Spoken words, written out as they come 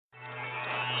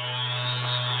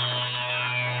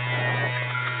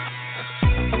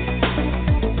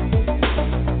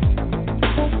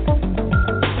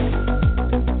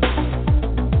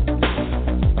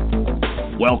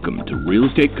Welcome to Real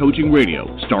Estate Coaching Radio,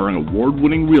 starring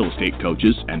award-winning real estate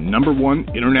coaches and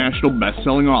 #1 international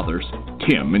best-selling authors,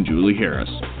 Tim and Julie Harris.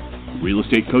 Real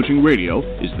Estate Coaching Radio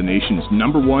is the nation's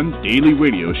 #1 daily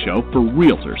radio show for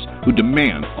realtors who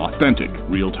demand authentic,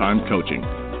 real-time coaching.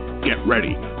 Get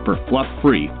ready for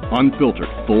fluff-free, unfiltered,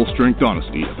 full-strength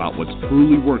honesty about what's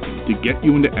truly working to get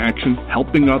you into action,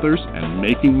 helping others, and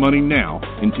making money now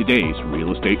in today's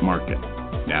real estate market.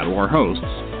 Now to our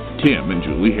hosts, Tim and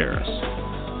Julie Harris.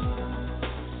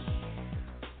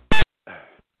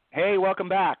 Hey, welcome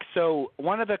back. So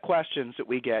one of the questions that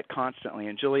we get constantly,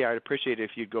 and Julie, I'd appreciate it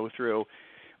if you'd go through,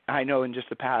 I know in just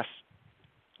the past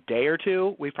day or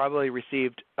two, we've probably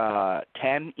received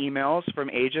 10 emails from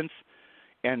agents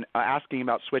and asking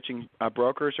about switching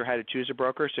brokers or how to choose a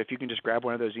broker. So if you can just grab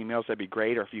one of those emails, that'd be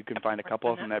great. Or if you can find a couple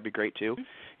of them, that'd be great too.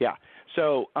 Yeah.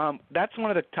 So that's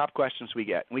one of the top questions we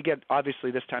get. We get,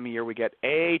 obviously, this time of year, we get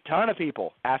a ton of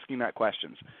people asking that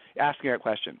question.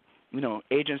 You know,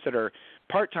 agents that are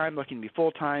part-time looking to be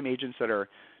full-time, agents that are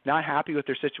not happy with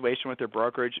their situation with their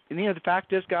brokerage. And, you know, the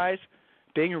fact is, guys,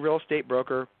 being a real estate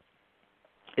broker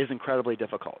is incredibly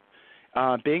difficult.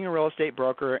 Being a real estate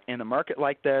broker in a market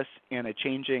like this and a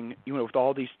changing, you know, with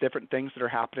all these different things that are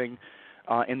happening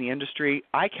in the industry,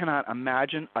 I cannot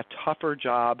imagine a tougher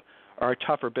job or a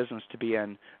tougher business to be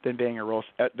in than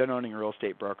than owning a real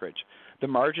estate brokerage. The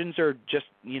margins are just,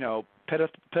 you know,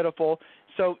 pitiful.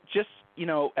 So just, you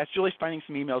know, as Julie's finding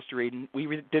some emails to read, and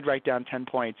we did write down 10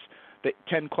 points,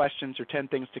 10 questions or 10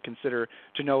 things to consider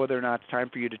to know whether or not it's time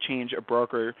for you to change a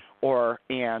broker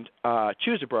and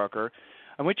choose a broker.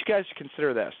 I want you guys to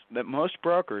consider this, that most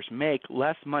brokers make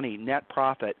less money net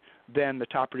profit than the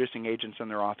top producing agents in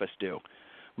their office do.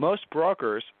 Most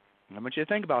brokers, I want you to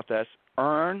think about this,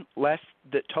 earn less,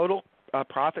 the total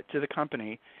profit to the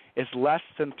company is less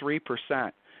than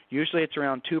 3%. Usually it's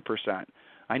around 2%.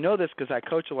 I know this because I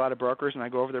coach a lot of brokers and I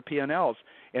go over their P&Ls,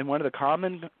 and one of the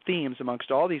common themes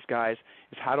amongst all these guys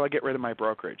is how do I get rid of my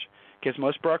brokerage? Because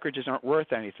most brokerages aren't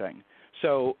worth anything.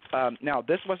 So now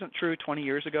this wasn't true 20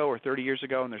 years ago or 30 years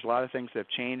ago, and there's a lot of things that have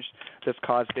changed that's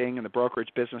caused being in the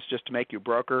brokerage business just to make you a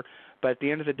broker. But at the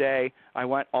end of the day, I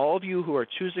want all of you who are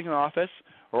choosing an office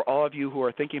or all of you who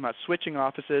are thinking about switching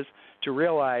offices to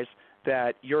realize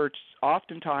that you're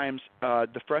oftentimes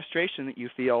the frustration that you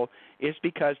feel is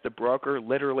because the broker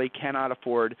literally cannot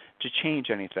afford to change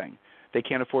anything. They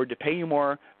can't afford to pay you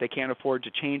more. They can't afford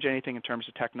to change anything in terms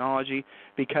of technology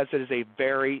because it is a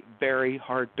very, very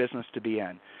hard business to be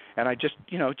in. And I just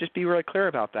be really clear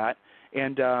about that.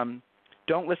 And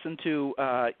don't listen to,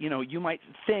 you might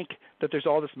think that there's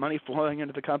all this money flowing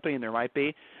into the company, and there might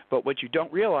be, but what you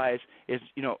don't realize is,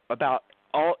 about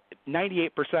 98%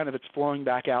 of it's flowing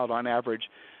back out on average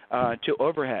to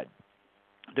overhead.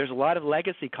 There's a lot of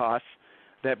legacy costs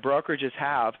that brokerages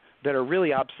have that are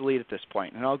really obsolete at this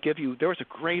point. And I'll give you, there was a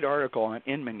great article on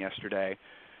Inman yesterday,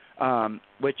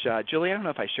 which, Julie, I don't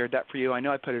know if I shared that for you. I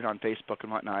know I put it on Facebook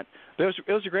and whatnot. But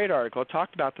it was a great article. It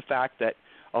talked about the fact that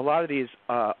a lot of these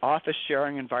office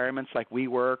sharing environments like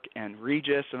WeWork and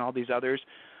Regus and all these others,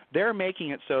 they're making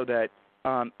it so that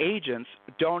agents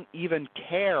don't even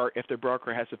care if the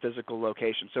broker has a physical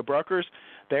location. So brokers,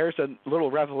 there's a little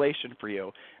revelation for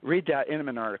you. Read that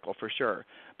Inman article for sure.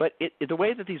 But the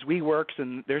way that these WeWorks,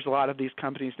 and there's a lot of these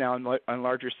companies now in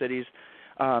larger cities,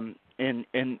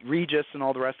 in Regus and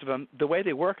all the rest of them, the way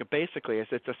they work basically is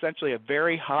it's essentially a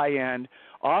very high-end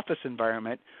office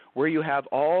environment where you have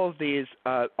all of these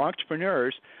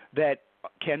entrepreneurs that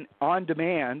can, on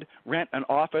demand, rent an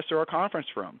office or a conference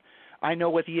room. I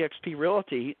know with eXp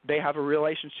Realty, they have a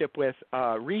relationship with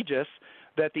Regus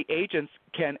that the agents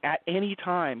can at any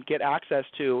time get access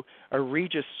to a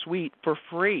Regus suite for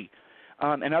free.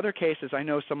 In other cases, I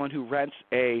know someone who rents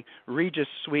a Regus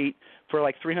suite for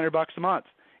like $300 a month,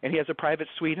 and he has a private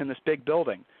suite in this big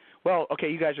building. Well,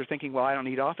 okay, you guys are thinking, well, I don't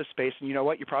need office space, and you know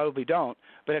what? You probably don't.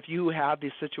 But if you have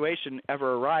this situation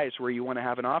ever arise where you want to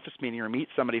have an office meeting or meet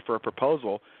somebody for a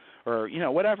proposal, or,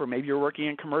 whatever. Maybe you're working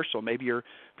in commercial. Maybe you're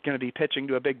going to be pitching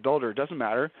to a big builder. It doesn't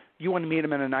matter. You want to meet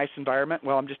them in a nice environment?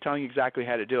 Well, I'm just telling you exactly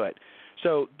how to do it.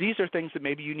 So these are things that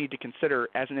maybe you need to consider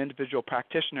as an individual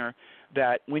practitioner,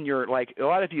 that when you're like a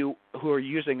lot of you who are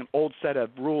using an old set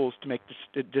of rules to make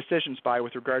decisions by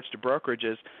with regards to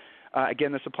brokerages,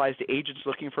 again, this applies to agents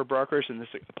looking for brokers, and this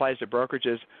applies to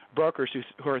brokers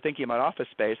who are thinking about office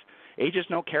space. Agents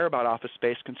don't care about office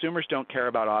space. Consumers don't care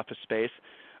about office space.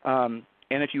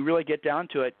 And if you really get down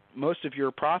to it, most of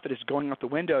your profit is going out the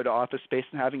window to office space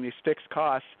and having these fixed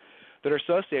costs that are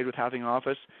associated with having an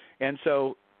office. And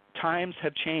so times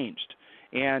have changed.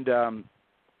 And,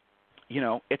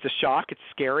 it's a shock. It's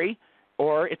scary.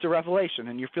 or it's a revelation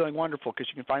and you're feeling wonderful because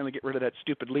you can finally get rid of that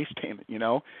stupid lease payment,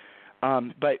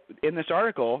 But in this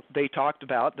article, they talked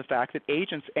about the fact that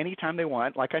agents, anytime they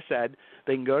want, like I said,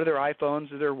 they can go to their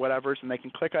iPhones or their whatevers, and they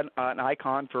can click on an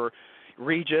icon for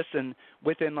Regus, and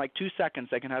within like 2 seconds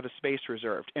they can have a space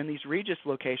reserved. And these Regus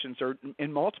locations are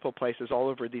in multiple places all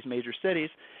over these major cities.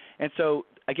 And so,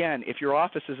 again, if your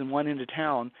office is in one end of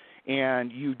town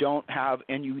and you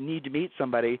need to meet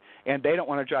somebody and they don't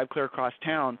want to drive clear across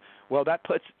town, well, that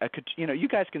puts you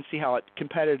guys can see how it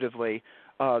competitively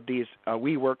these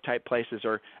WeWork type places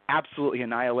are absolutely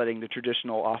annihilating the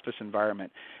traditional office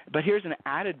environment. But here's an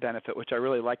added benefit, which I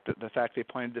really like the fact they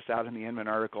pointed this out in the Inman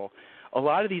article. A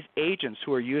lot of these agents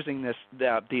who are using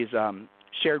these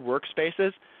shared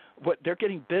workspaces, they're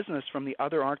getting business from the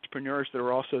other entrepreneurs that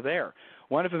are also there.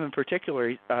 One of them in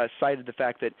particular cited the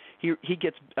fact that he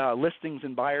gets listings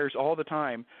and buyers all the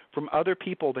time from other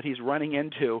people that he's running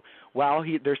into while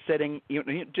they're sitting,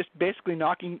 just basically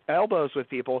knocking elbows with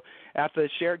people at the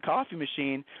shared coffee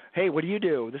machine. Hey, what do you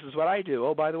do? This is what I do.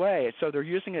 Oh, by the way. So they're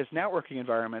using it as networking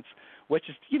environments, which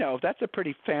is, that's a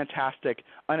pretty fantastic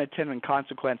unintended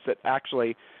consequence that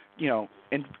actually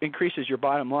increases your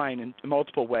bottom line in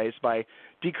multiple ways by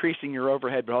decreasing your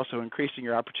overhead, but also increasing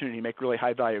your opportunity to make really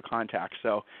high-value contacts.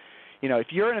 So, if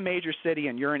you're in a major city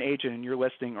and you're an agent and you're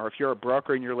listing, or if you're a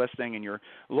broker and you're listing and you're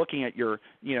looking at your,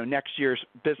 next year's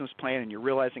business plan and you're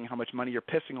realizing how much money you're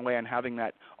pissing away on having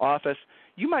that office,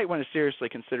 you might want to seriously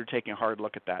consider taking a hard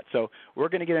look at that. So we're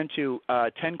going to get into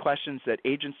 10 questions that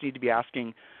agents need to be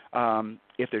asking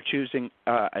if they're choosing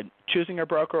a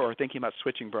broker or thinking about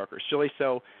switching brokers. Julie,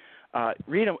 so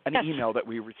read an Yes. email that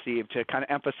we received to kind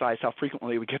of emphasize how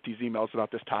frequently we get these emails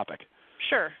about this topic.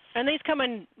 Sure. And these come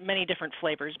in many different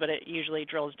flavors, but it usually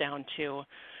drills down to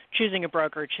choosing a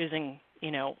broker,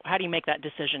 how do you make that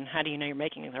decision? How do you know you're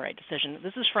making the right decision?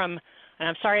 This is from, and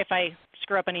I'm sorry if I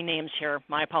screw up any names here,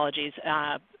 my apologies.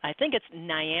 I think it's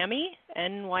Nyame,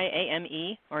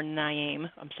 N-Y-A-M-E, or Nyame,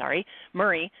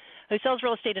 Murray, who sells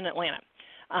real estate in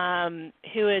Atlanta,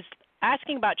 who is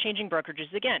asking about changing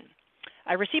brokerages again.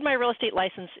 I received my real estate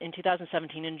license in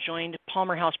 2017 and joined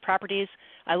Palmer House Properties.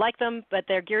 I like them, but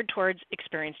they're geared towards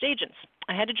experienced agents.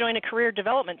 I had to join a career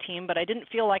development team, but I didn't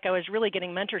feel like I was really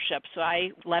getting mentorship, so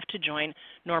I left to join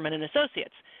Norman &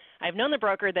 Associates. I've known the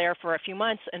broker there for a few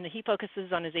months, and he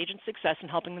focuses on his agents' success and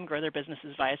helping them grow their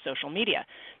businesses via social media.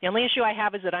 The only issue I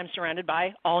have is that I'm surrounded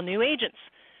by all new agents.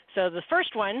 So the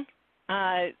first one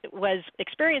was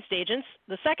experienced agents.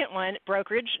 The second one,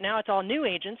 brokerage. Now it's all new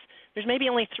agents. There's maybe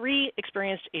only 3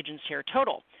 experienced agents here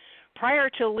total. Prior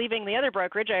to leaving the other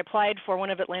brokerage, I applied for one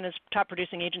of Atlanta's top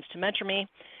producing agents to mentor me.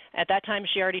 At that time,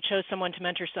 she already chose someone to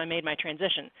mentor, so I made my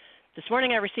transition. This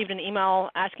morning, I received an email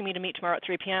asking me to meet tomorrow at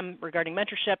 3 p.m. regarding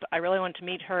mentorship. I really want to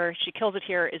meet her. She kills it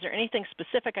here. Is there anything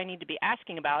specific I need to be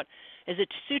asking about? Is it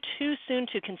too soon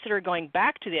to consider going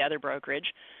back to the other brokerage?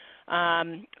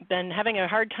 Been having a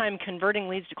hard time converting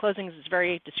leads to closings is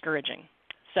very discouraging.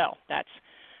 So that's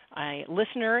a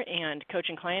listener and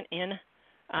coaching client in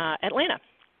Atlanta.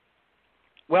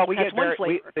 Well, we that's get one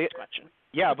flavor of this question.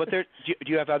 Yeah, but do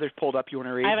you have others pulled up you want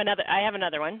to read? I have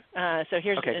another one.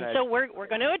 So we're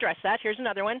going to address that. Here's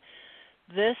another one.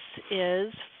 This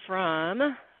is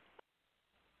from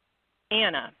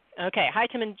Anna. Okay. Hi,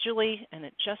 Tim and Julie, and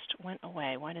it just went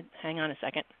away. Hang on a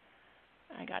second.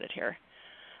 I got it here.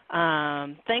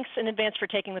 Thanks in advance for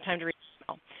taking the time to read.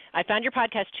 I found your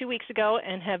podcast 2 weeks ago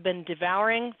and have been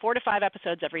devouring 4 to 5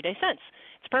 episodes every day since.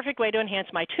 It's a perfect way to enhance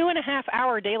my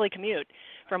 2.5-hour daily commute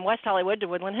from West Hollywood to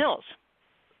Woodland Hills.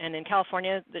 And in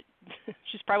California,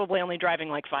 she's probably only driving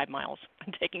like 5 miles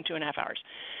and taking 2.5 hours.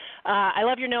 I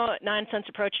love your no-nonsense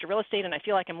approach to real estate, and I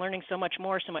feel like I'm learning so much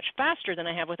more, so much faster than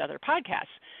I have with other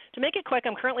podcasts. To make it quick,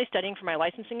 I'm currently studying for my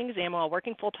licensing exam while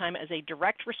working full-time as a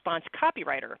direct response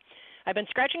copywriter. I've been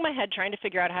scratching my head trying to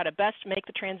figure out how to best make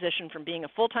the transition from being a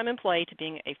full-time employee to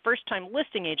being a first-time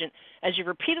listing agent, as you've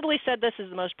repeatedly said this is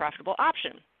the most profitable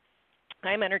option.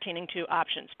 I am entertaining 2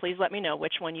 options. Please let me know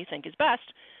which one you think is best,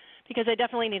 because I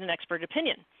definitely need an expert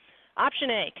opinion. Option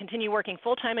A, continue working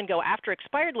full-time and go after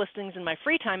expired listings in my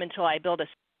free time until I build a...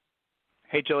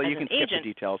 Hey, Julie, you can skip the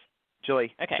details.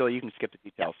 Julie, you can skip the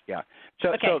details. Yeah.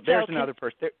 So there's another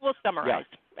person. We'll summarize.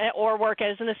 Yeah. Or work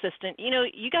as an assistant.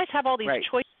 You guys have all these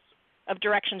choices of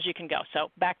directions you can go. So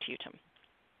back to you, Tim.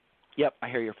 Yep, I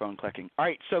hear your phone clicking. All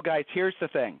right, so guys, here's the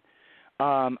thing.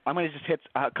 I'm going to just hit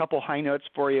a couple high notes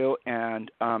for you,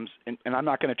 and I'm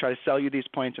not going to try to sell you these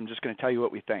points. I'm just going to tell you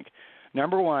what we think.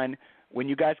 Number one, when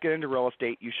you guys get into real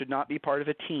estate, you should not be part of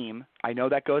a team. I know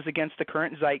that goes against the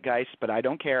current zeitgeist, but I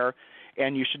don't care.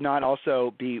 And you should not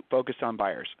also be focused on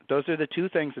buyers. Those are the two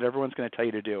things that everyone's going to tell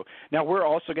you to do. Now, we're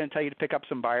also going to tell you to pick up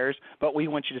some buyers, but we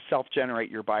want you to self-generate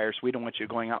your buyers. We don't want you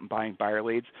going out and buying buyer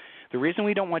leads. The reason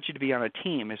we don't want you to be on a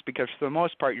team is because for the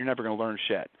most part, you're never going to learn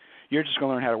shit. You're just going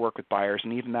to learn how to work with buyers,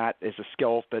 and even that is a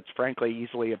skill that's frankly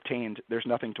easily obtained. There's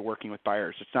nothing to working with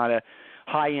buyers. It's not a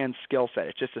high-end skill set.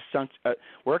 It's just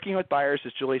working with buyers,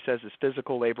 as Julie says, is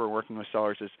physical labor. Working with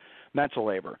sellers is mental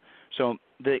labor. So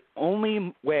the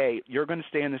only way you're going to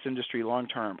stay in this industry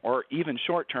long-term or even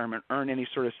short-term and earn any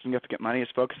sort of significant money is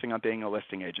focusing on being a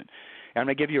listing agent. And I'm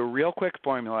going to give you a real quick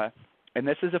formula. And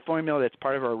this is a formula that's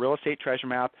part of our Real Estate Treasure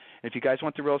Map. And if you guys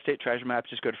want the Real Estate Treasure Map,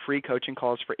 just go to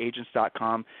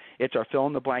freecoachingcallsforagents.com. It's our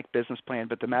fill-in-the-blank business plan,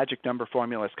 but the magic number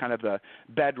formula is kind of the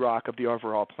bedrock of the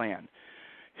overall plan.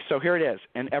 So here it is.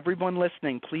 And everyone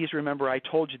listening, please remember I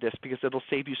told you this because it'll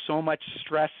save you so much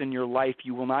stress in your life.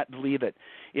 You will not believe it.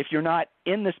 If you're not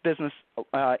in this business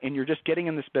and you're just getting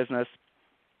in this business,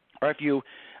 or if you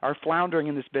are floundering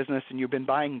in this business and you've been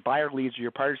buying buyer leads or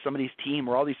you're part of somebody's team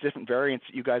or all these different variants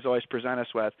that you guys always present us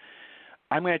with,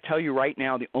 I'm going to tell you right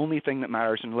now the only thing that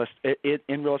matters in real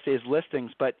estate is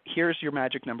listings, but here's your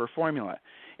magic number formula.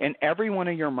 In every one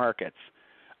of your markets,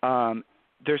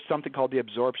 there's something called the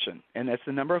absorption, and that's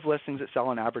the number of listings that sell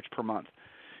on average per month.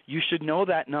 You should know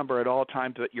that number at all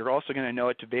times, but you're also going to know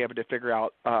it to be able to figure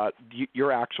out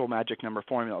your actual magic number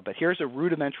formula. But here's a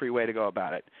rudimentary way to go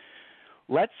about it.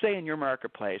 Let's say in your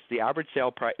marketplace the average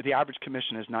sale price, the average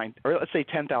commission is let's say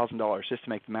 $10,000, just to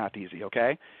make the math easy,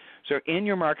 okay? So in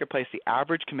your marketplace, the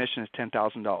average commission is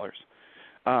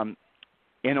 $10,000.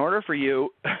 In order for you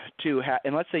to have,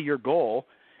 and let's say your goal,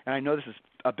 and I know this is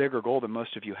a bigger goal than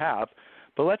most of you have,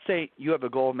 but let's say you have a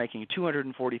goal of making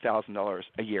 $240,000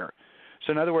 a year.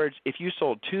 So in other words, if you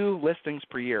sold 2 listings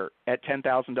per year at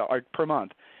 $10,000 per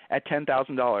month at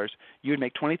 $10,000, you would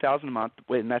make $20,000 a month,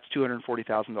 and that's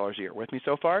 $240,000 a year. With me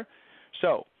so far?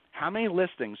 So how many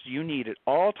listings do you need at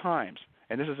all times?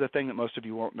 And this is the thing that most of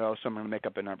you won't know, so I'm going to make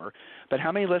up a number. But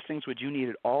how many listings would you need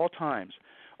at all times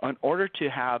in order to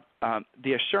have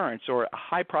the assurance or a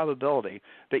high probability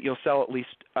that you'll sell at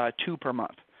least 2 per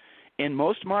month? In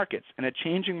most markets, in a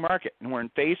changing market, and we're in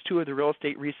phase 2 of the real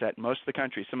estate reset in most of the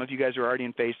country. Some of you guys are already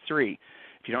in phase 3.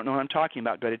 If you don't know what I'm talking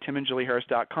about, go to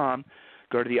timandjulieharris.com.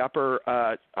 Go to the upper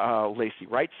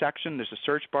right section. There's a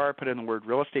search bar. Put in the word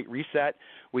real estate reset.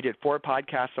 We did 4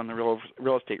 podcasts on the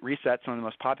real estate reset, some of the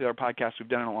most popular podcasts we've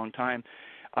done in a long time.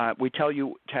 We tell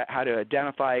you how to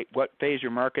identify what phase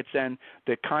your market's in.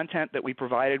 The content that we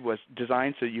provided was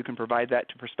designed so you can provide that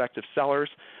to prospective sellers.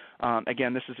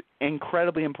 Again, this is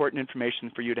incredibly important information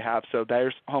for you to have, so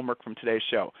there's homework from today's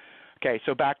show. Okay,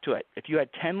 so back to it. If you had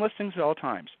 10 listings at all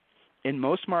times in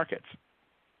most markets,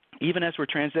 even as we're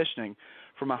transitioning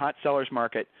from a hot seller's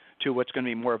market to what's going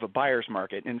to be more of a buyer's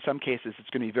market, in some cases it's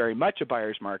going to be very much a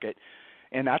buyer's market,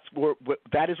 and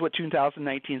that is what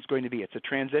 2019 is going to be. It's a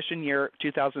transition year.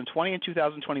 2020 and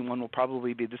 2021 will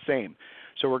probably be the same.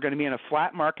 So we're going to be in a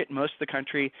flat market in most of the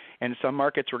country, and in some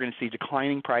markets we're going to see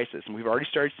declining prices. And we've already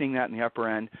started seeing that in the upper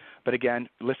end. But again,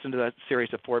 listen to that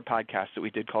series of 4 podcasts that we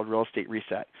did called Real Estate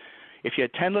Reset. If you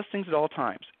had 10 listings at all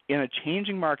times in a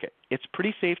changing market, it's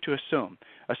pretty safe to assume,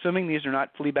 assuming these are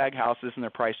not flea bag houses and they're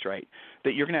priced right,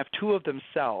 that you're going to have 2 of them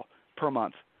sell per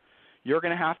month. You're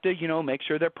going to have to, make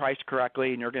sure they're priced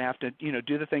correctly, and you're going to have to,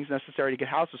 do the things necessary to get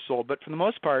houses sold. But for the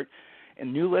most part,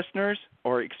 and new listeners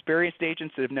or experienced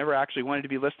agents that have never actually wanted to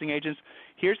be listing agents,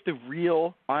 here's the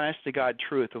real, honest-to-God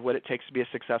truth of what it takes to be a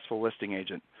successful listing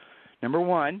agent. Number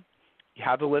 1, you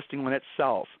have the listing when it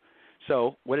sells.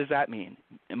 So what does that mean?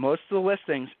 In most of the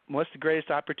listings, most of the greatest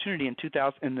opportunity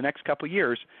in the next couple of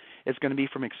years is going to be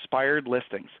from expired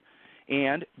listings.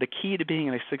 And the key to being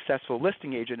a successful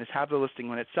listing agent is have the listing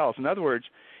when it sells. In other words,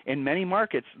 in many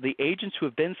markets, the agents who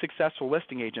have been successful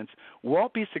listing agents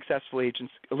won't be successful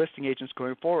listing agents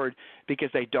going forward because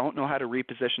they don't know how to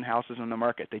reposition houses in the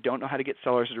market. They don't know how to get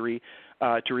sellers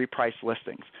to reprice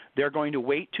listings. They're going to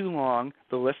wait too long.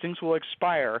 The listings will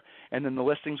expire, and then the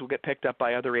listings will get picked up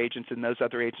by other agents, and those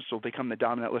other agents will become the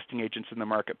dominant listing agents in the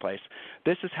marketplace.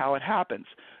 This is how it happens.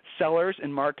 Sellers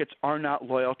in markets are not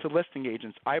loyal to listing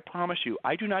agents. I promise you,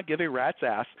 I do not give a rat's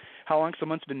ass how long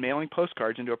someone's been mailing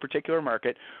postcards into a particular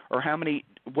market or how many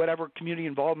whatever community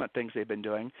involvement things they've been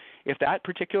doing. If that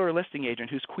particular listing agent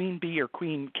who's queen bee or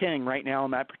queen king right now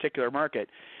in that particular market,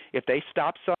 if they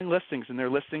stop selling listings and their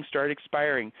listings start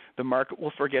expiring, the market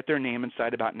will forget their name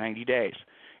inside about 90 days.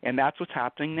 And that's what's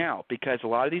happening now, because a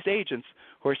lot of these agents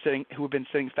who have been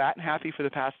sitting fat and happy for the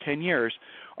past 10 years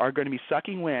are going to be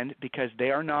sucking wind because they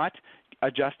are not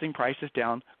adjusting prices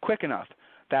down quick enough.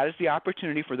 That is the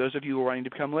opportunity for those of you who are wanting to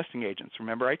become listing agents.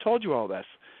 Remember, I told you all this.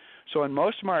 So in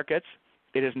most markets,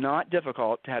 it is not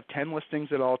difficult to have 10 listings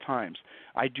at all times.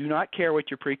 I do not care what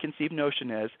your preconceived notion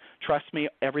is. Trust me,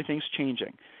 everything's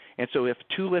changing. And so if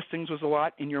 2 listings was a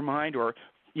lot in your mind, or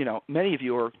many of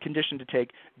you are conditioned to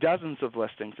take dozens of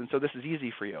listings, and so this is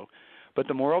easy for you. But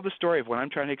the moral of the story of what I'm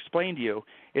trying to explain to you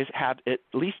is have at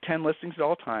least 10 listings at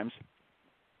all times.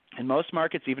 In most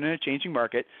markets, even in a changing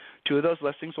market, 2 of those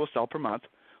listings will sell per month,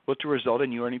 which will result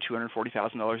in you earning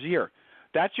 $240,000 a year.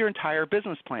 That's your entire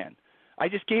business plan. I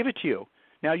just gave it to you.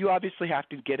 Now, you obviously have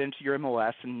to get into your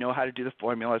MLS and know how to do the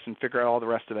formulas and figure out all the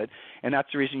rest of it, and that's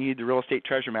the reason you need the real estate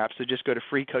treasure map, so just go to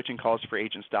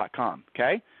freecoachingcallsforagents.com,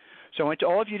 okay? So I want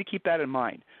all of you to keep that in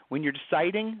mind. When you're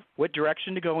deciding what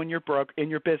direction to go in your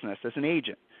business as an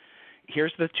agent,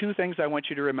 here's the 2 things I want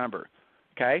you to remember,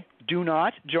 okay? Do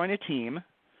not join a team.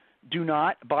 Do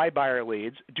not buy buyer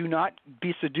leads. Do not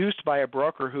be seduced by a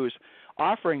broker who's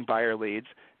offering buyer leads,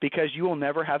 because you will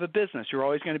never have a business. You're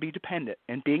always going to be dependent.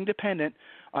 And being dependent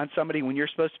on somebody when you're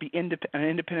supposed to be an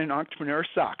independent entrepreneur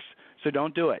sucks. So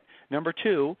don't do it. Number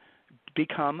 2,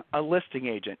 become a listing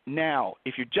agent. Now,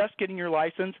 if you're just getting your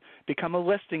license, become a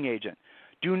listing agent.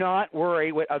 Do not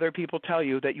worry what other people tell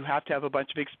you that you have to have a bunch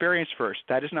of experience first.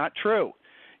 That is not true.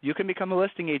 You can become a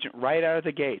listing agent right out of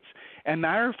the gates. And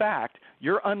matter of fact,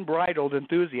 your unbridled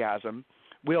enthusiasm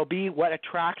will be what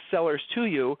attracts sellers to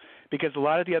you, because a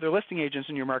lot of the other listing agents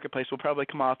in your marketplace will probably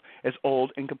come off as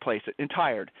old and complacent and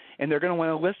tired, and they're going to want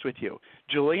to list with you.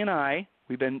 Julie and I,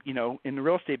 we've been in the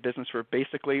real estate business for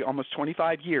basically almost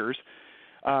 25 years.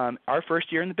 Our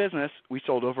first year in the business, we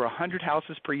sold over 100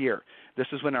 houses per year. This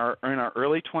is when in our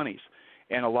early 20s,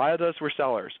 and a lot of those were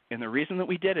sellers. And the reason that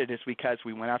we did it is because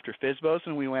we went after FSBOs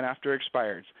and we went after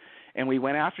expireds. And we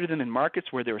went after them in markets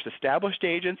where there was established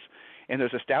agents, and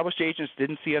those established agents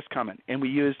didn't see us coming. And we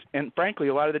used, and frankly,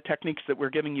 a lot of the techniques that we're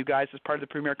giving you guys as part of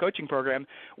the Premier Coaching Program,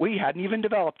 we hadn't even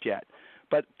developed yet.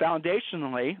 But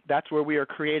foundationally, that's where we are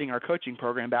creating our coaching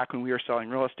program back when we were selling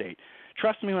real estate.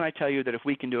 Trust me when I tell you that if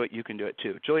we can do it, you can do it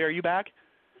too. Julie, are you back?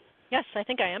 Yes, I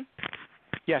think I am.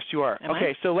 Yes, you are. Am okay,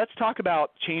 I? So let's talk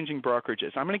about changing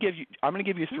brokerages. I'm going to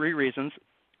give you 3 reasons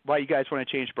why you guys want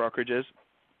to change brokerages.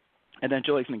 And then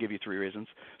Julie's going to give you 3 reasons,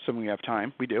 so when we have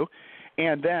time, we do.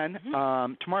 And then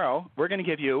tomorrow we're going to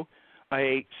give you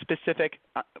a specific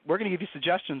we're going to give you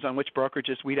suggestions on which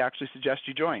brokerages we'd actually suggest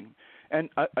you join. And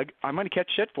I'm going to catch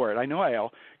shit for it. I know I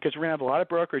will, because we're going to have a lot of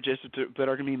brokerages that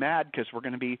are going to be mad because we're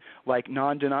going to be like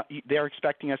they're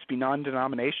expecting us to be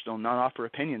non-denominational, non-offer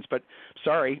opinions. But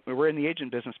sorry, we're in the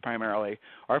agent business primarily.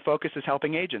 Our focus is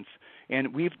helping agents. And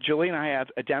Julie and I have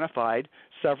identified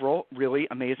several really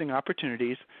amazing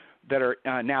opportunities that are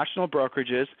national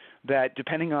brokerages that,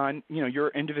 depending on your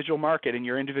individual market and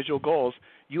your individual goals,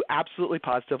 you absolutely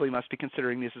positively must be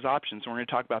considering these as options. And we're going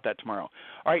to talk about that tomorrow.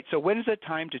 All right, so when is it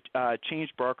time to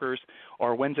change brokers,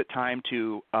 or when's it time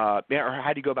to or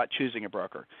how do you go about choosing a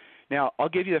broker? Now, I'll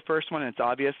give you the first one, and it's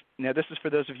obvious. Now, this is for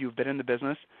those of you who've been in the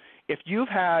business. If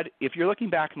you're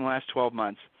looking back in the last 12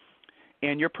 months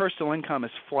and your personal income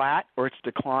is flat or it's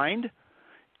declined,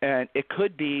 and it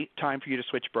could be time for you to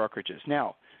switch brokerages.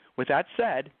 Now, with that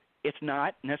said, it's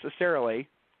not necessarily,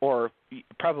 or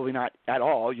probably not at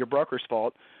all, your broker's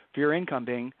fault for your income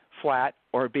being flat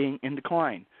or being in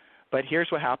decline. But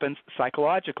here's what happens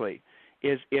psychologically,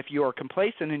 is if you are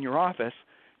complacent in your office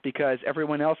because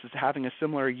everyone else is having a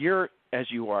similar year as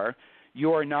you are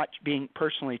not being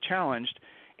personally challenged.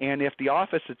 And if the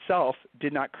office itself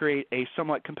did not create a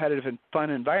somewhat competitive and fun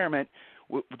environment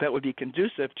that would be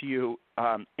conducive to you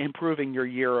improving your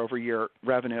year-over-year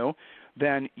revenue,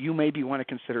 then you maybe want to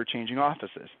consider changing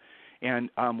offices. And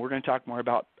we're going to talk more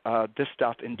about this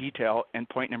stuff in detail. And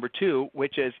point number 2,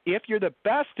 which is if you're the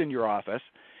best in your office,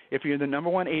 if you're the number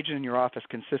 1 agent in your office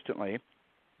consistently,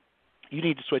 you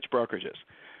need to switch brokerages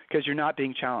because you're not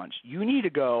being challenged. You need to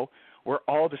go where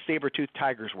all the saber-toothed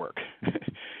tigers work.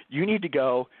 You need to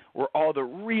go where all the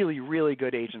really, really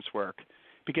good agents work.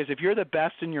 Because if you're the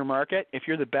best in your market, if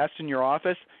you're the best in your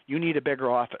office, you need a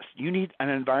bigger office. You need an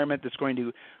environment that's going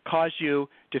to cause you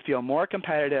to feel more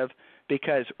competitive,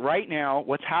 because right now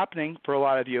what's happening for a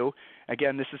lot of you,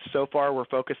 again, this is so far we're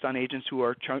focused on agents who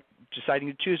are deciding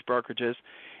to choose brokerages,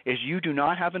 is you do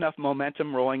not have enough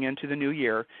momentum rolling into the new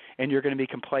year, and you're going to be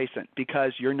complacent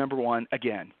because you're number 1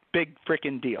 again. Big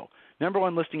freaking deal. Number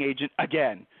 1 listing agent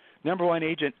again. Number 1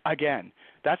 agent again.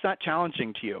 That's not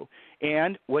challenging to you.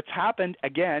 And what's happened,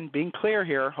 again, being clear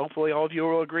here, hopefully all of you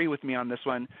will agree with me on this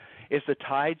one, is the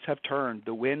tides have turned.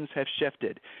 The winds have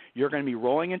shifted. You're going to be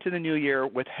rolling into the new year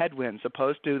with headwinds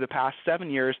opposed to the past 7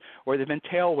 years where they've been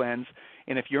tailwinds.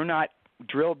 And if you're not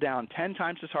drilled down 10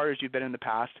 times as hard as you've been in the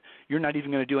past. You're not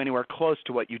even going to do anywhere close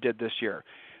to what you did this year.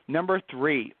 Number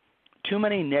 3, too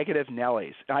many negative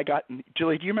Nellies.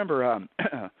 Julie, do you remember,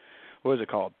 what was it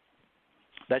called?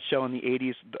 That show in the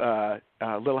 80s,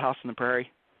 Little House on the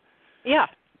Prairie? Yeah.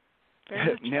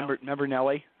 Remember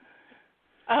Nellie?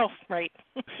 Oh, right.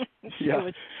 Yeah.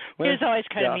 He was always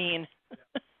kind of mean.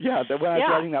 Yeah, when I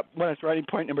was writing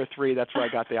point number 3, that's where I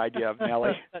got the idea of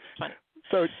Nellie. That's funny.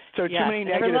 So too many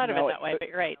negative never thought of Nellies. it that way, but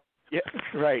you're right. Yeah,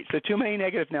 right. So too many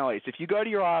negative Nellies. If you go to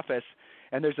your office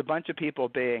and there's a bunch of people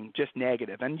being just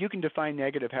negative, and you can define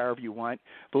negative however you want,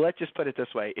 but let's just put it this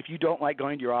way. If you don't like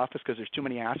going to your office because there's too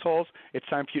many assholes, it's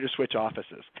time for you to switch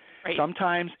offices. Right.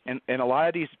 Sometimes in a lot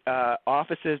of these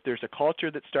offices, there's a culture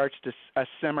that starts to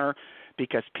simmer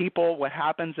because what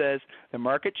happens is the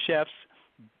market shifts,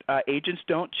 agents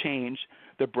don't change.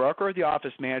 The broker or the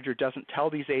office manager doesn't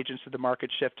tell these agents that the market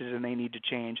shifted and they need to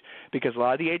change, because a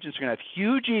lot of the agents are going to have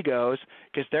huge egos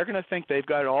because they're going to think they've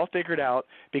got it all figured out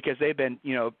because they've been,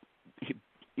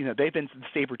 they've been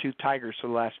saber-toothed tigers for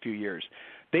the last few years.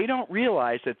 They don't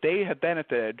realize that they have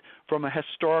benefited from a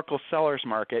historical seller's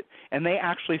market, and they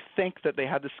actually think that they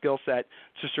have the skill set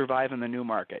to survive in the new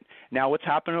market. Now, what's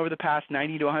happened over the past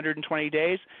 90 to 120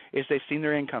 days is they've seen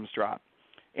their incomes drop.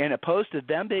 And opposed to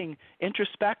them being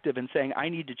introspective and saying, I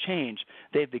need to change,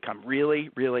 they've become really,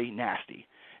 really nasty.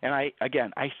 And I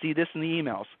see this in the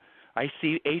emails. I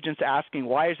see agents asking,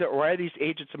 why are these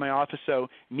agents in my office so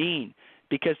mean?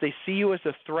 Because they see you as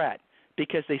a threat,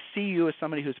 because they see you as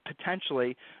somebody who's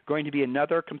potentially going to be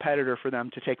another competitor for them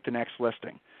to take the next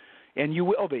listing. And you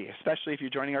will be, especially if you're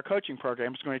joining our coaching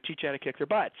program. It's going to teach you how to kick their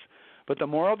butts. But the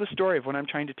moral of the story of what I'm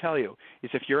trying to tell you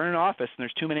is if you're in an office and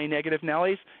there's too many negative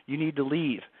Nellies, you need to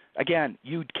leave. Again,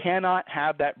 you cannot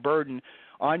have that burden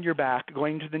on your back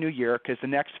going into the new year, because the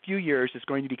next few years is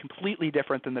going to be completely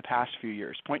different than the past few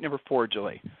years. Point number 4,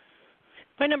 Julie.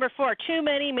 Point number 4, too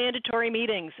many mandatory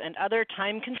meetings and other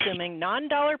time-consuming,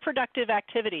 non-dollar productive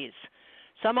activities.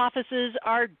 Some offices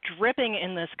are dripping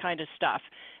in this kind of stuff.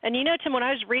 And Tim, when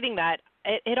I was reading that,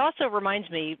 it also reminds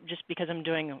me, just because I'm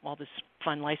doing all this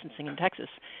fun licensing in Texas,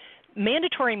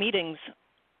 mandatory meetings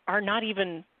are not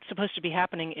even supposed to be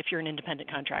happening if you're an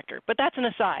independent contractor. But that's an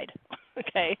aside,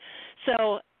 okay?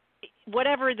 So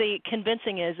whatever the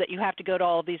convincing is that you have to go to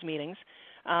all of these meetings,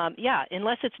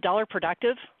 unless it's dollar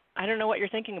productive, I don't know what you're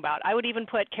thinking about. I would even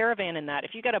put Caravan in that.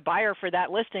 If you got a buyer for that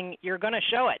listing, you're going to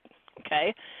show it,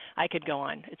 okay? I could go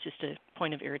on. It's just a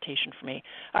point of irritation for me.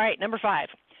 All right, number 5.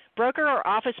 Broker or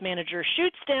office manager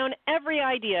shoots down every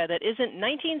idea that isn't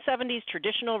 1970s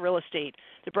traditional real estate.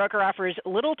 The broker offers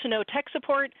little to no tech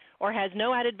support or has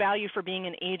no added value for being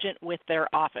an agent with their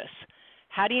office.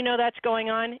 How do you know that's going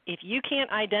on? If you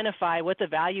can't identify what the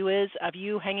value is of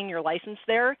you hanging your license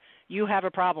there, you have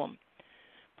a problem.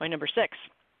 Point number 6.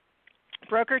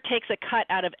 Broker takes a cut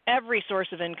out of every source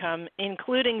of income,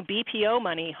 including BPO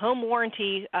money, home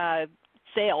warranty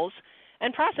sales,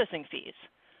 and processing fees.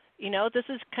 This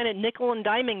is kind of nickel and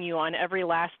diming you on every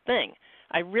last thing.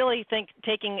 I really think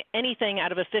taking anything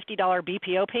out of a $50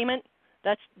 BPO payment,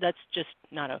 that's just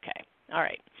not okay. All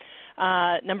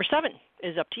right. Number 7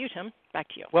 is up to you, Tim. Back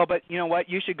to you. Well, but you know what?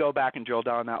 You should go back and drill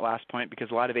down on that last point,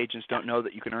 because a lot of agents don't know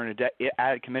that you can earn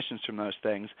added commissions from those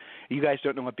things. You guys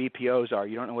don't know what BPOs are.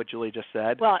 You don't know what Julie just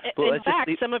said. Well, in fact,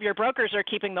 some of your brokers are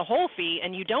keeping the whole fee,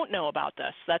 and you don't know about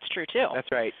this. That's true, too. That's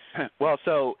right. Well,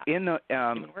 so in the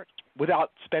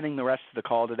without spending the rest of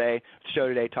the show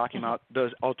today talking about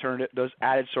those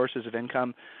added sources of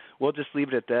income, we'll just leave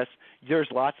it at this. There's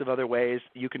lots of other ways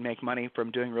you can make money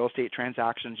from doing real estate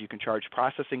transactions. You can charge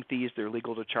processing fees. They're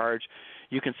legal to charge.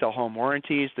 You can sell home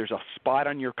warranties. There's a spot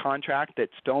on your contract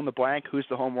that's fill in the blank. Who's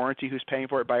the home warranty? Who's paying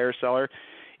for it, buyer or seller?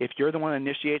 If you're the one that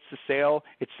initiates the sale,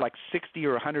 it's like $60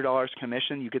 or $100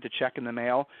 commission. You get the check in the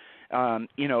mail.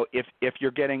 If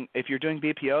you're doing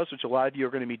BPOs, which a lot of you are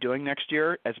going to be doing next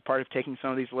year as a part of taking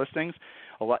some of these listings,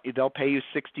 they'll pay you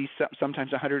 $60,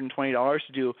 sometimes $120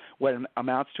 to do what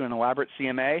amounts to an elaborate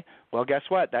CMA. Well, guess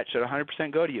what? That should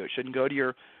 100% go to you. It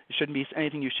shouldn't be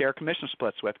anything you share commission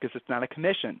splits with, because it's not a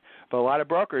commission. But a lot of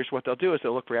brokers, what they'll do is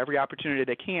they'll look for every opportunity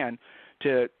they can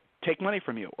to take money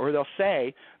from you, or they'll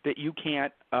say that you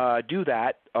can't do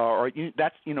that,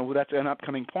 that's an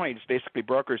upcoming point. It's basically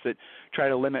brokers that try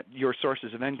to limit your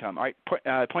sources of income. All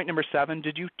right, point number 7.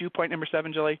 Did you do point number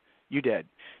 7, Julie? You did.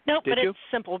 No, but it's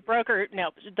simple.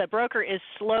 The broker is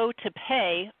slow to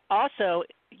pay. Also,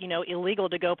 illegal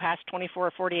to go past 24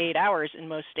 or 48 hours in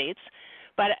most states.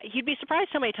 But you'd be surprised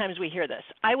how many times we hear this.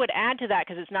 I would add to that,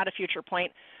 because it's not a future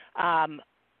point.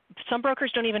 Some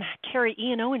brokers don't even carry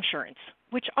E&O insurance,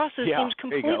 which also seems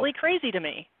completely crazy to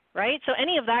me. right? So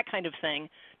any of that kind of thing,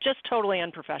 just totally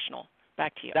unprofessional.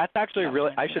 Back to you. That's actually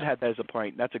really, I should have that as a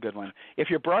point. That's a good one. If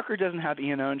your broker doesn't have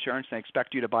E&O insurance and they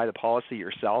expect you to buy the policy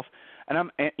yourself,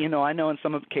 and I know in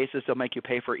some of the cases they'll make you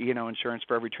pay for E&O insurance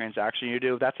for every transaction you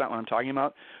do. That's not what I'm talking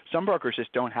about. Some brokers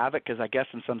just don't have it because I guess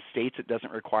in some states it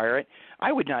doesn't require it.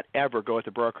 I would not ever go with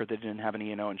a broker that didn't have an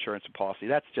E&O insurance policy.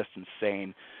 That's just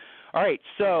insane. All right,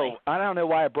 so I don't know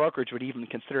why a brokerage would even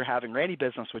consider having, or any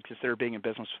business would consider being in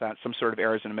business without some sort of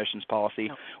errors and omissions policy,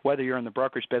 whether you're in the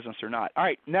brokerage business or not. All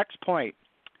right, next point.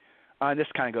 This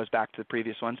kind of goes back to the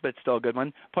previous ones, but it's still a good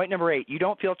one. Point number 8, you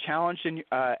don't feel challenged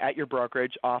at your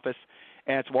brokerage office,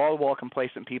 and it's wall-to-wall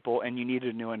complacent people, and you need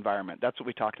a new environment. That's what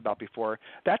we talked about before.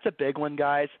 That's a big one,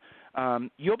 guys.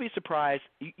 You'll be surprised.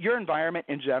 Your environment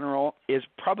in general is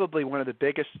probably one of the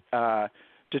biggest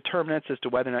determinants as to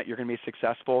whether or not you're going to be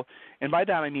successful. And by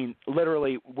that I mean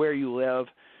literally where you live,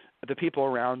 the people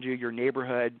around you, your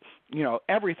neighborhood,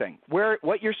 everything.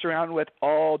 What you're surrounded with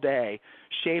all day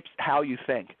shapes how you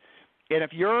think. And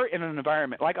if you're in an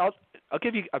environment, like I'll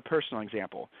give you a personal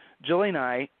example. Julie and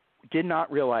I did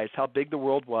not realize how big the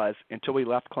world was until we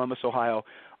left Columbus, Ohio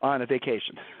on a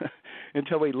vacation,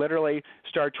 until we literally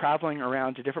started traveling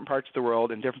around to different parts of the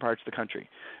world and different parts of the country,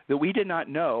 that we did not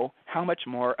know how much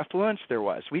more affluence there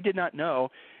was. We did not know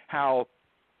how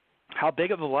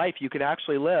big of a life you could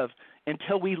actually live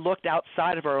until we looked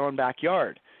outside of our own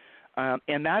backyard.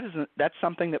 And that's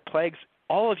something that plagues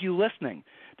all of you listening.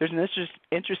 There's an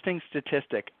interesting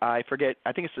statistic. I forget.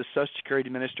 I think it's the Social Security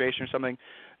Administration or something,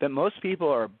 that most people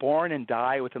are born and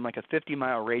die within like a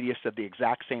 50-mile radius of the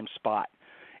exact same spot.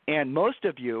 And most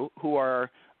of you who are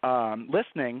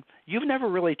listening, you've never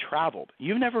really traveled.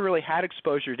 You've never really had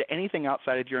exposure to anything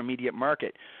outside of your immediate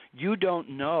market. You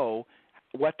don't know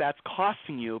what that's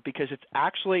costing you because it's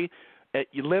actually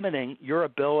limiting your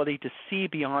ability to see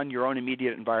beyond your own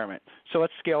immediate environment. So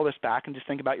let's scale this back and just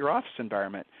think about your office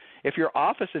environment. If your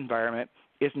office environment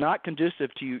is not conducive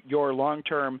to your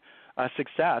long-term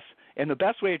success, and the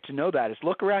best way to know that is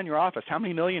look around your office. How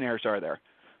many millionaires are there,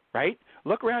 right?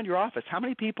 Look around your office. How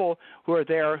many people who are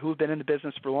there who have been in the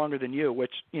business for longer than you,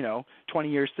 which, 20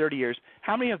 years, 30 years,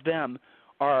 how many of them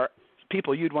are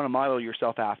people you'd want to model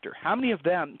yourself after? How many of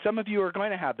them, some of you are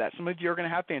going to have that. Some of you are going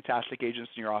to have fantastic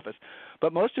agents in your office,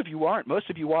 but most of you aren't. Most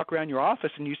of you walk around your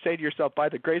office and you say to yourself, by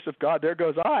the grace of God, there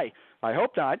goes I. I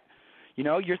hope not.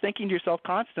 You're thinking to yourself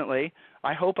constantly,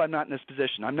 I hope I'm not in this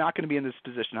position. I'm not going to be in this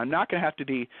position. I'm not going to have to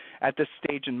be at this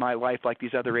stage in my life like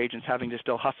these other agents having to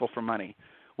still hustle for money.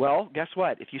 Well, guess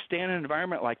what? If you stay in an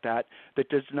environment like that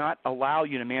does not allow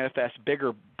you to manifest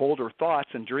bigger, bolder thoughts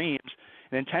and dreams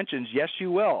and intentions, yes,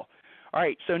 you will. All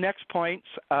right, so next points,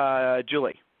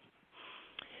 Julie.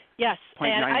 Yes.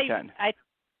 Point 9 and 10.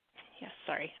 Yes,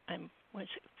 sorry. I was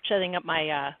shutting up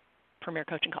my Premier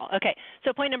Coaching call. Okay,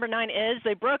 so point number 9 is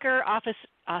the broker office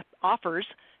offers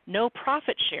no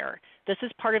profit share. This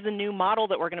is part of the new model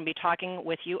that we're going to be talking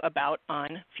with you about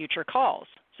on future calls.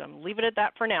 So I'm going to leave it at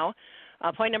that for now.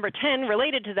 Point number 10,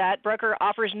 related to that, broker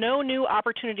offers no new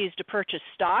opportunities to purchase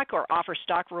stock or offer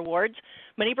stock rewards.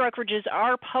 Many brokerages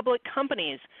are public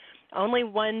companies. Only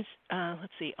one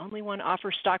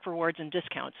offers stock rewards and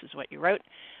discounts is what you wrote.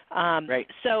 Right.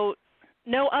 So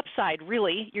no upside,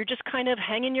 really. You're just kind of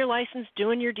hanging your license,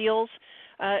 doing your deals.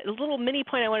 A little mini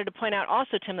point I wanted to point out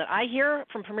also, Tim, that I hear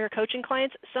from Premier Coaching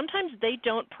clients, sometimes they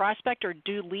don't prospect or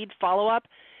do lead follow-up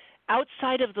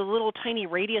outside of the little tiny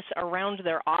radius around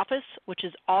their office, which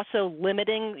is also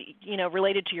limiting,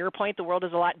 related to your point, the world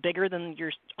is a lot bigger than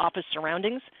your office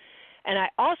surroundings. And I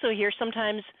also hear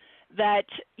sometimes that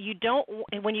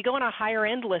when you go on a higher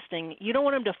end listing, you don't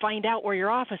want them to find out where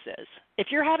your office is. If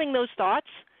you're having those thoughts,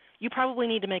 you probably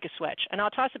need to make a switch. And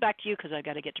I'll toss it back to you because I've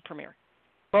got to get to Premier.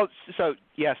 Well, so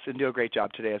yes, and do a great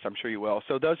job today, as I'm sure you will.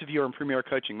 So those of you who are in Premier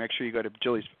Coaching, make sure you go to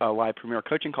Julie's live Premier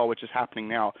Coaching call, which is happening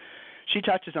now. She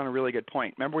touches on a really good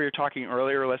point. Remember we were talking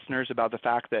earlier, listeners, about the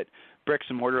fact that bricks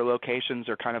and mortar locations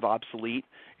are kind of obsolete,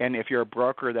 and if you're a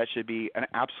broker, that should be an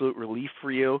absolute relief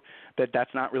for you,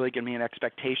 that's not really going to be an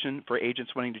expectation for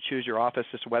agents wanting to choose your office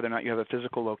as to whether or not you have a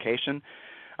physical location.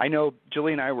 I know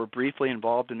Julie and I were briefly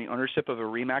involved in the ownership of a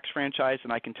RE/MAX franchise,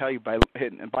 and I can tell you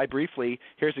by briefly,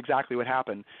 here's exactly what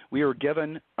happened. We were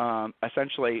given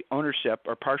essentially ownership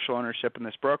or partial ownership in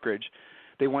this brokerage.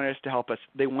 They wanted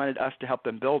us to help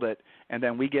them build it, and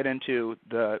then we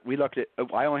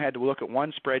I only had to look at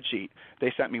one spreadsheet.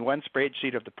 They sent me one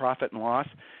spreadsheet of the profit and loss,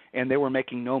 and they were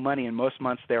making no money. And most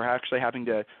months the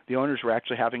owners were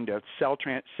actually having to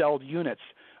sell units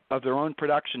of their own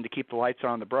production to keep the lights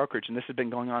on the brokerage, and this had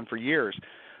been going on for years.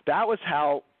 That was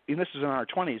how, and this was in our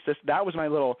 20s. That was my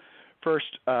little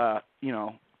first,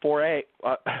 foray,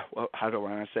 how do I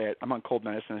want to say it? I'm on cold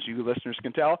medicine, as you listeners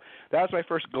can tell. That was my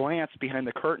first glance behind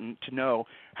the curtain to know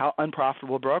how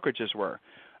unprofitable brokerages were.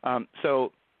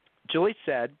 So Julie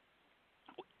said,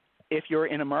 if you're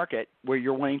in a market where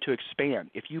you're wanting to expand,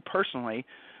 if you personally,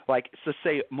 like, so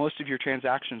say most of your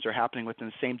transactions are happening within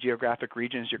the same geographic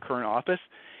region as your current office,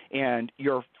 and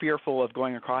you're fearful of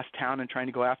going across town and trying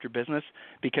to go after business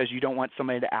because you don't want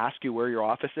somebody to ask you where your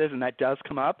office is, and that does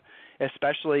come up,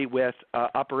 especially with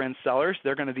upper-end sellers.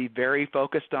 They're going to be very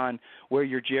focused on where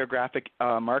your geographic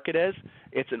market is.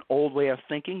 It's an old way of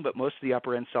thinking, but most of the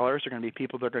upper-end sellers are going to be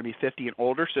people that are going to be 50 and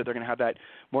older, so they're going to have that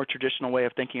more traditional way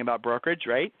of thinking about brokerage,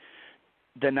 right?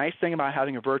 The nice thing about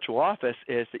having a virtual office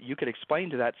is that you could explain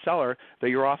to that seller that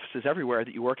your office is everywhere,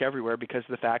 that you work everywhere, because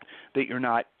of the fact that you're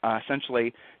not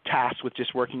essentially tasked with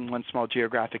just working in one small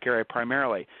geographic area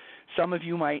primarily. Some of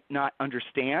you might not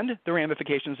understand the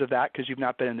ramifications of that because you've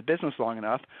not been in the business long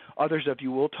enough. Others of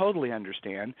you will totally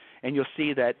understand, and you'll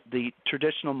see that the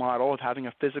traditional model of having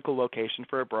a physical location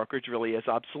for a brokerage really is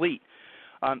obsolete.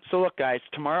 So look, guys,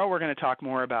 tomorrow we're going to talk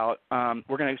more about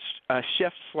we're going to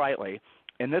shift slightly.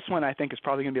 And this one I think is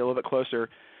probably going to be a little bit closer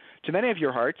to many of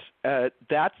your hearts.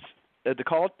 That's the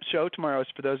call show tomorrow is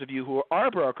for those of you who are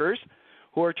brokers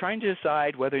who are trying to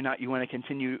decide whether or not you want to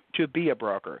continue to be a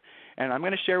broker. And I'm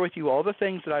going to share with you all the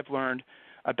things that I've learned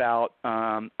about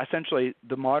essentially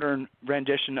the modern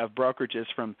rendition of brokerages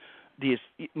from these.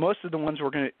 Most of the ones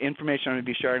information I'm going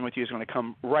to be sharing with you is going to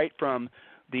come right from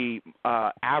the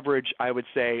average, I would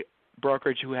say,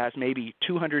 brokerage who has maybe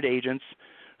 200 agents,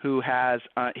 who has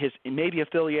maybe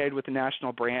affiliated with a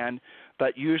national brand,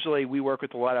 but usually we work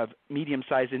with a lot of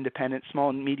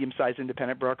small and medium-sized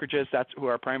independent brokerages. That's who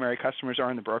our primary customers are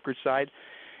on the brokerage side.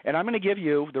 And I'm going to give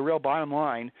you the real bottom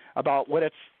line about what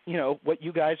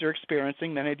you guys are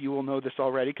experiencing. Many of you will know this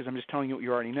already because I'm just telling you what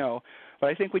you already know.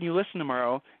 But I think when you listen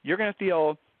tomorrow, you're going to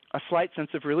feel a slight sense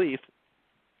of relief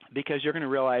because you're going to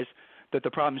realize that the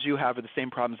problems you have are the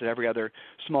same problems that every other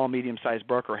small, medium-sized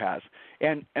broker has.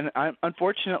 And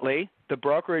unfortunately, the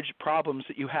brokerage problems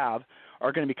that you have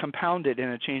are going to be compounded in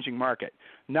a changing market.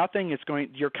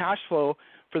 Your cash flow,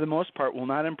 for the most part, will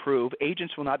not improve.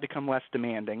 Agents will not become less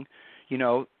demanding,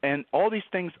 and all these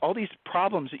things, all these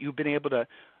problems that you've been able to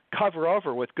cover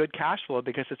over with good cash flow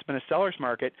because it's been a seller's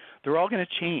market, they're all going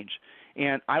to change.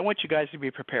 And I want you guys to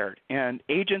be prepared. And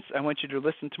agents, I want you to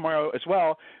listen tomorrow as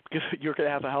well because you're going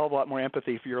to have a hell of a lot more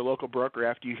empathy for your local broker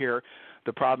after you hear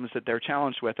the problems that they're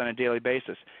challenged with on a daily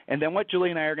basis. And then what Julie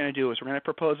and I are going to do is we're going to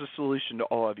propose a solution to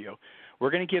all of you.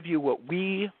 We're going to give you what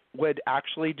we would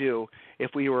actually do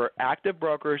if we were active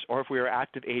brokers or if we were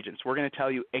active agents. We're going to tell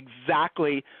you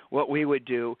exactly what we would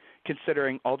do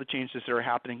considering all the changes that are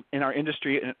happening in our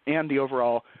industry and the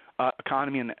overall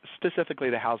economy and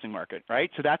specifically the housing market, right?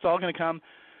 So that's all going to come.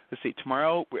 Let's see,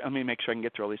 tomorrow, let me make sure I can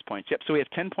get through all these points. Yep, so we have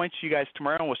 10 points for you guys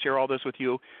tomorrow, and we'll share all those with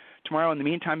you tomorrow. In the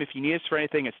meantime, if you need us for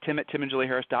anything, it's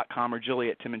tim@timandjulieharris.com or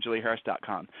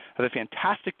julie@timandjulieharris.com. Have a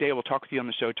fantastic day. We'll talk with you on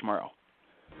the show tomorrow.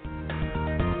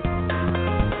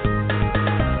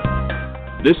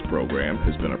 This program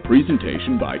has been a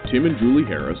presentation by Tim and Julie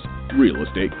Harris, Real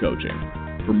Estate Coaching.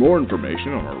 For more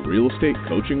information on our real estate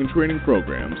coaching and training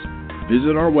programs,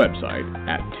 visit our website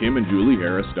at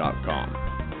timandjulieharris.com.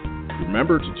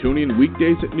 Remember to tune in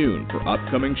weekdays at noon for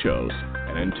upcoming shows.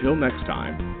 And until next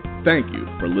time, thank you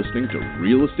for listening to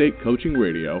Real Estate Coaching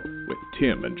Radio with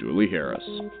Tim and Julie Harris.